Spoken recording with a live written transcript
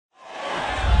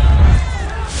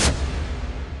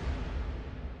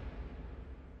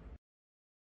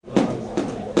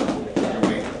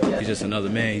just another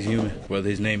man. He's human, whether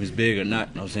his name is big or not.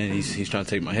 You know what I'm saying? He's trying to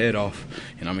take my head off,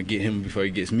 and I'm going to get him before he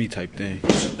gets me type thing.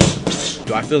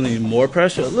 Do I feel any more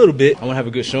pressure? A little bit. I want to have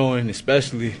a good showing,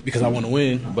 especially because I want to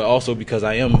win, but also because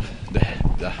I am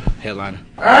the headliner.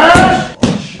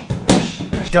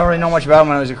 Don't really know much about him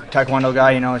when I was a Taekwondo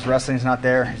guy. You know, his wrestling's not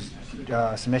there.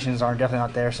 Submissions are definitely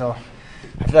not there, so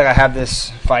I feel like I have this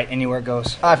fight anywhere it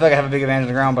goes. I feel like I have a big advantage on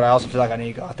the ground, but I also feel like I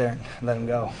need to go out there and let him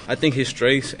go. I think his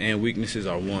strengths and weaknesses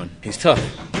are one. He's tough,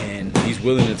 and he's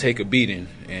willing to take a beating.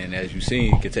 And as you've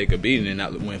seen, he can take a beating and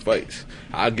not win fights.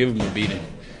 I'll give him a beating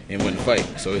and win the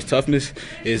fight. So his toughness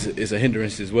is a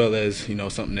hindrance as well as, you know,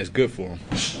 something that's good for him.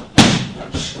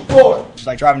 It's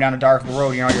like driving down a dark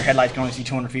road, you know, your headlights can only see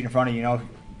 200 feet in front of you, you know.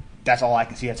 That's all I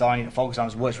can see. That's all I need to focus on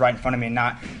is what's right in front of me and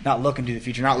not look into the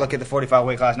future, not look at the 45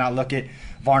 weight class, not look at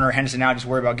Varner or Henderson now, just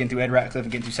worry about getting through Ratcliff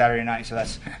and getting through Saturday night. So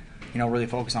that's, you know, really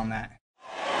focus on that.